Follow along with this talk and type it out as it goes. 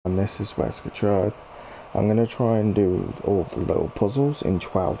And this is Wesker Tribe. I'm going to try and do all the little puzzles in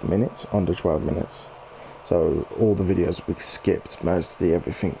 12 minutes, under 12 minutes. So all the videos we skipped, mostly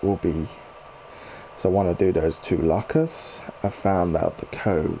everything will be... So I want to do those 2 lockers. I found out the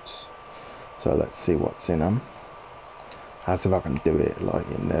codes. So let's see what's in them. As if I can do it like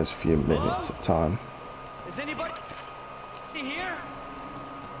in those few minutes of time. Is anybody here?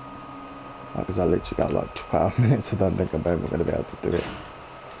 Because I literally got like 12 minutes. I don't think I'm ever going to be able to do it.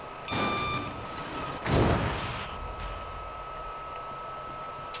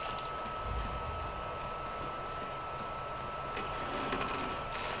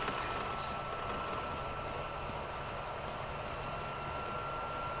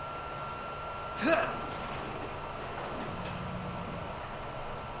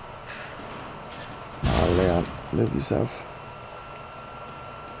 Oh, Leon, live yourself.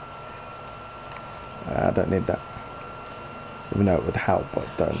 I don't need that. Even though it would help, but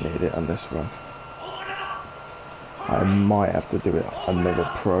I don't need it on this one. I might have to do it on another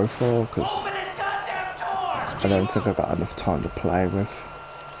profile because I don't think I've got enough time to play with.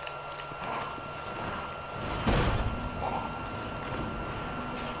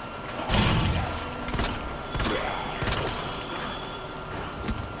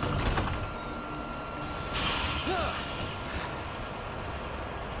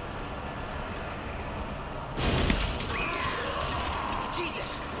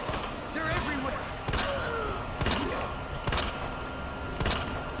 Jesus! They're everywhere!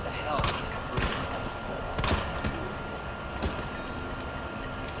 What the hell?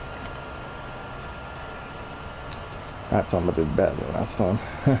 That time I did better than last time.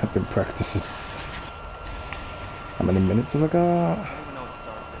 I've been practicing. How many minutes have I got? I don't even know what to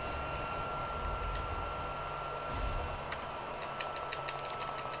start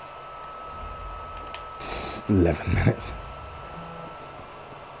with. 11 minutes.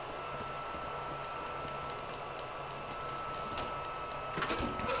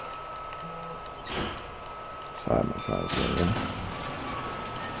 Sorry, my phone's ringing.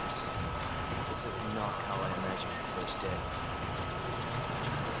 This is not how I imagined the first day.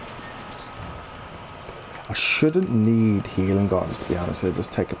 I shouldn't need healing items, to be honest. They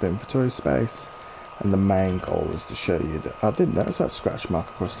just take up inventory space. And the main goal is to show you that... I didn't notice that scratch mark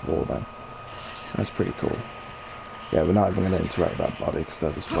across the wall then. That's pretty cool. Yeah, we're not even going to interact with that body because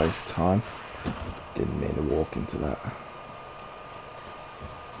that just wastes time. Didn't mean to walk into that.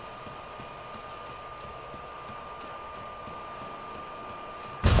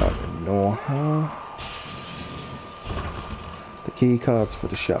 Ignore her. The key cards for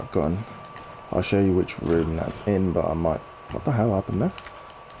the shotgun. I'll show you which room that's in, but I might... What the hell happened there?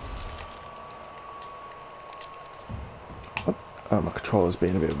 What? Oh, my controller's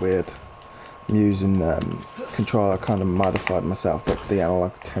being a bit weird. I'm using controller, I kind of modified myself, but the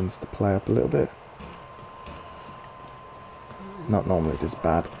analog tends to play up a little bit. Not normally this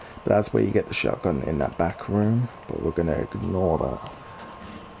bad, but that's where you get the shotgun, in that back room, but we're going to ignore that.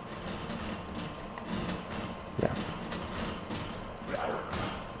 Yeah.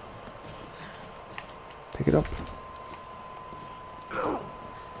 Pick it up.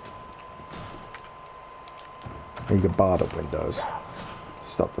 And you can bar up windows.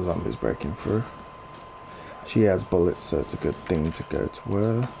 Stop the zombies breaking through. She has bullets, so it's a good thing to go to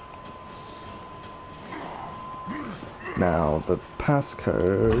her. Now, the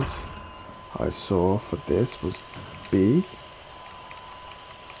passcode I saw for this was B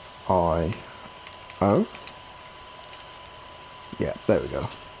I O. Yeah, there we go.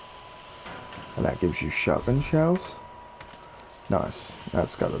 And that gives you shotgun shells. Nice.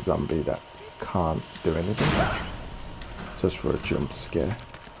 That's got a zombie that can't do anything. Just for a jump scare.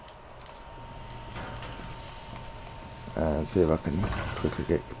 And see if I can quickly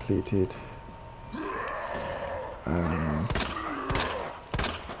get completed. Son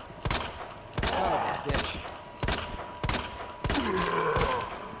of a bitch.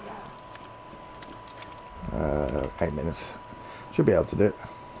 8 minutes. Should be able to do it.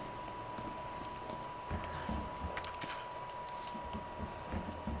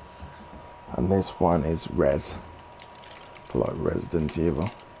 And this one is Res. For like Resident Evil.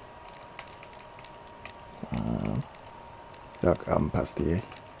 I'm past here.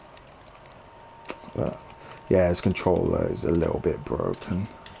 But yeah, his controller is a little bit broken.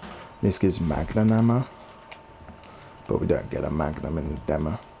 This gives Magnum ammo, but we don't get a Magnum in the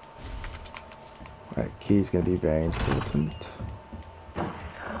demo. Right, key's gonna be very important.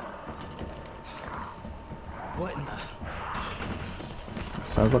 What in the...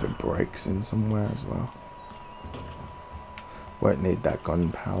 Sounds like it breaks in somewhere as well. Won't need that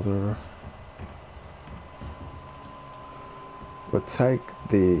gunpowder. We're would take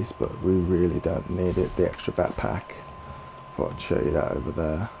these, but we really don't need it. The extra backpack. Thought I'd show you that over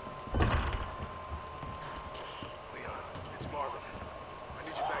there. Leon, it's Marvin. I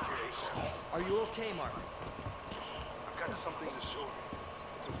need you back here ASAP. Are you okay, Mark? I've got something to show you.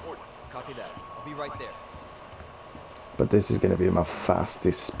 It's important. Copy that. I'll be right there. But this is going to be my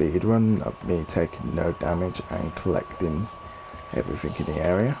fastest speed run of me taking no damage and collecting everything in the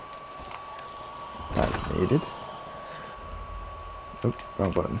area that's needed. Oh,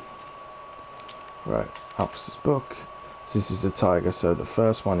 wrong button. Right, officer's book. So this is the tiger. So the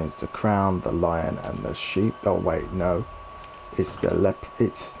first one is the crown, the lion, and the sheep. Oh wait, no, it's the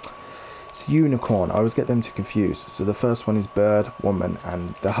it's unicorn. I always get them too confused. So the first one is bird, woman, and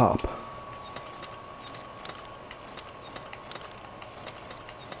the harp.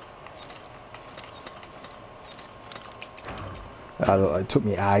 It took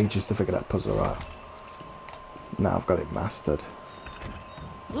me ages to figure that puzzle out. Now I've got it mastered.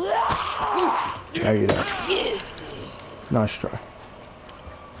 There you go. Nice try.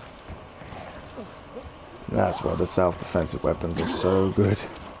 That's why the self-defensive weapons are so good.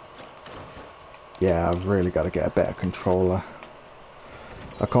 Yeah, I've really got to get a better controller.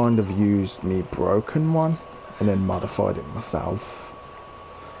 I kind of used me broken one and then modified it myself.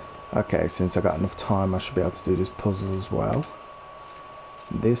 Okay, since I got enough time, I should be able to do this puzzle as well.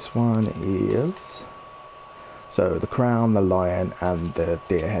 This one is, so the crown, the lion, and the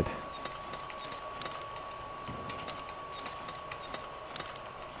deer head.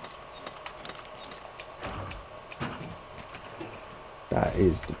 That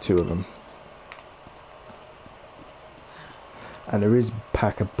is the two of them. And there is a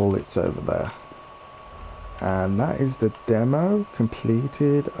pack of bullets over there. And that is the demo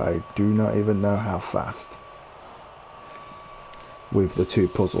completed. I do not even know how fast. With the two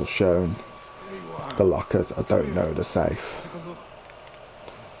puzzles shown. The lockers, I don't know the safe. Take a look.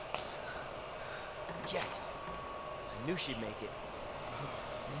 Yes. I knew she'd make it.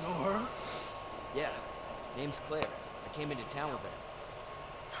 You know her? Yeah. Name's Claire. I came into town with her.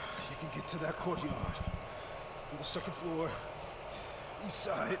 You can get to that courtyard. Through the second floor. East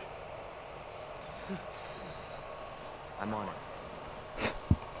side. I'm on it.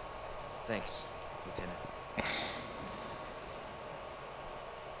 Thanks, Lieutenant.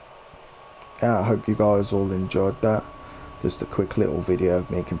 Yeah, I hope you guys all enjoyed that. Just a quick little video of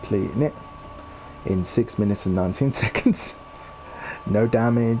me completing it in 6 minutes and 19 seconds. No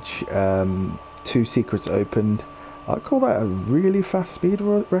damage, 2 secrets opened. I call that a really fast speed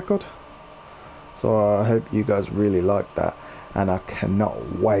record. So I hope you guys really like that, and I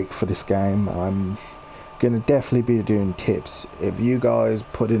cannot wait for this game. I'm gonna definitely be doing tips. If you guys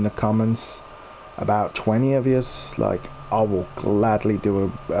put in the comments, about 20 of you, like, I will gladly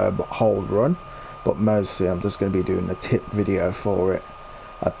do a whole run, but mostly I'm just going to be doing a tip video for it.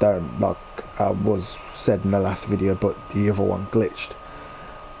 I don't, like I was said in the last video, but the other one glitched.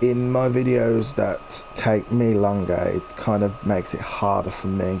 In my videos that take me longer, it kind of makes it harder for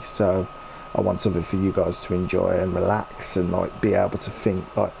me, so I want something for you guys to enjoy and relax and like be able to think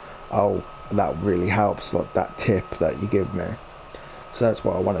like, oh, that really helps, like that tip that you give me. So that's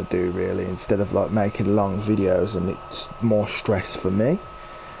what I want to do really, instead of like making long videos, and it's more stress for me.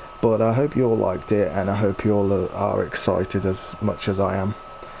 But I hope you all liked it, and I hope you all are excited as much as I am.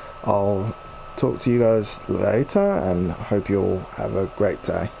 I'll talk to you guys later, and hope you all have a great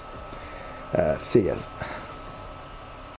day. See yas.